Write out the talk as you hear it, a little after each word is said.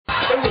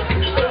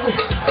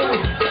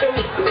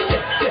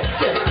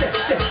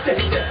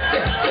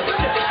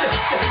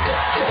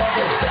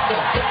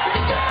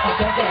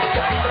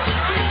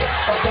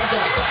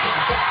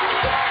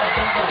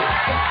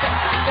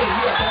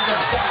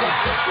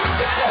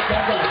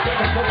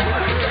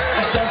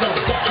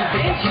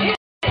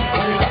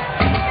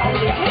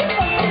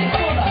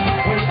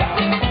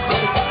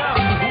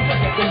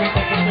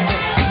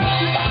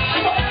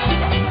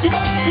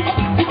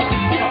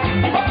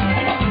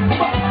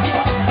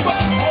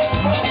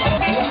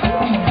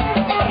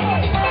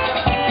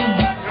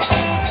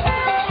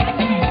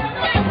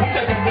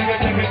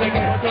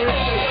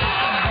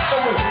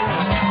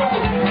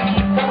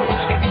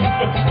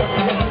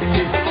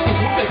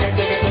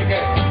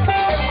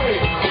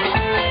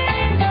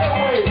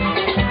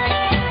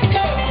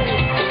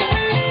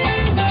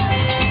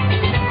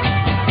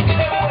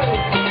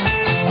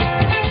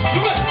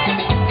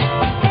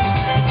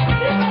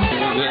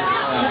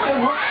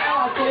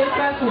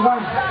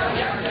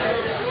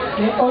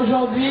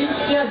aujourd'hui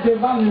tu es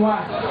devant moi,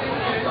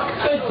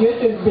 que Dieu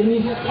te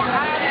bénisse.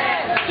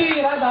 Tu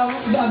iras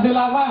de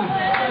l'avant.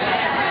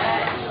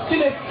 Tu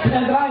ne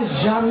perdras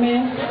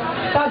jamais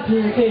ta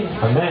dignité.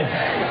 Amen.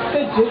 Que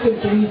Dieu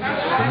te bénisse.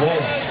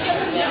 Amen.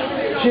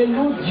 Je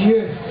loue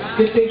Dieu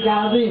de te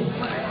garder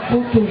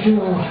pour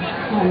toujours.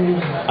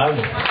 Amen.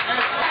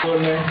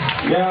 Amen.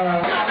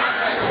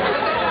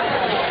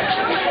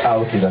 Ah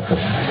ok, d'accord.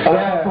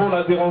 Alors, pour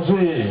la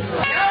déranger.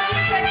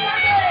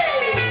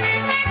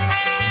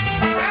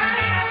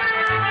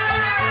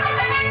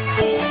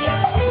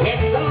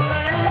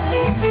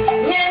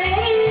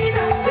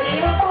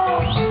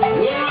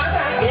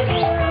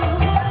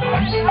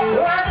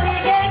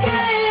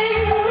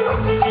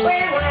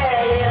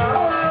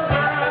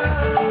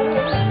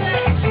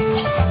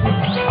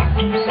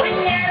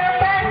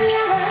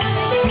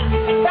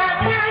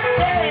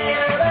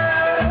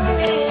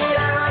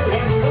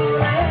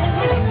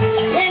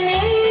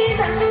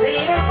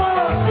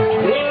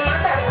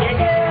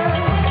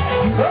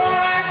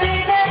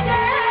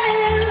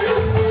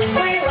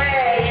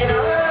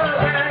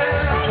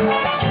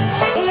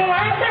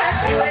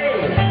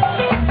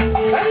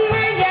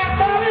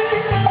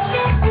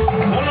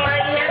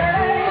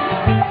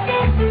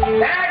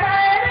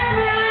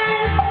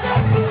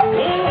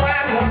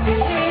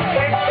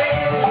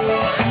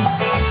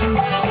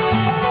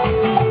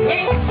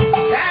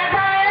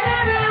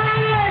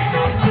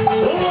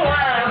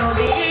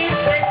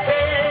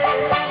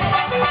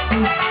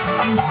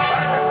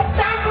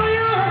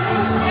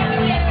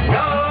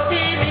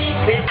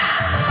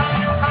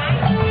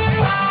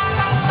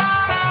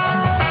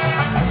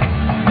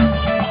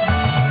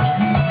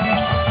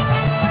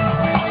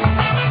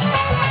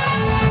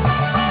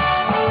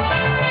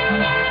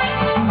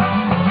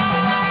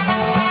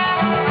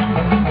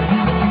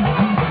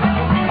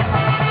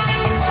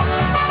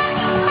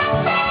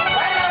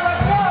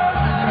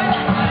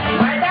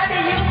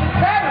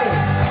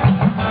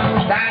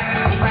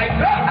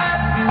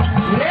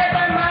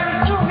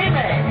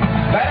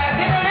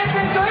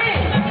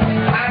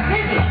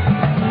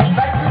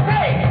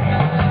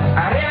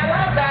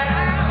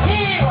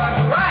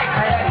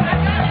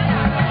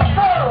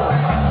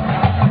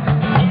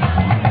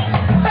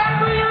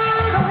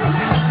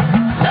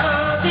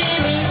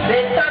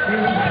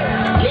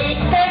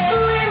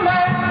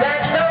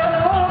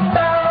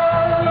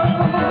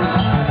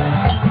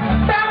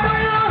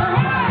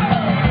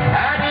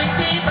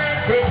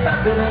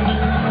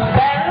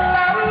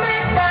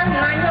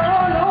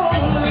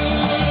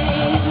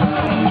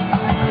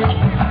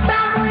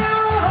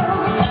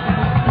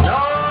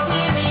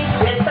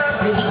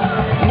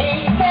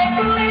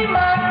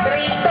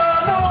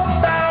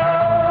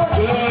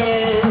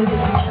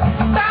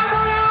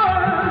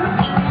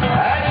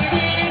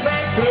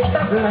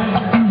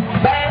 Bye.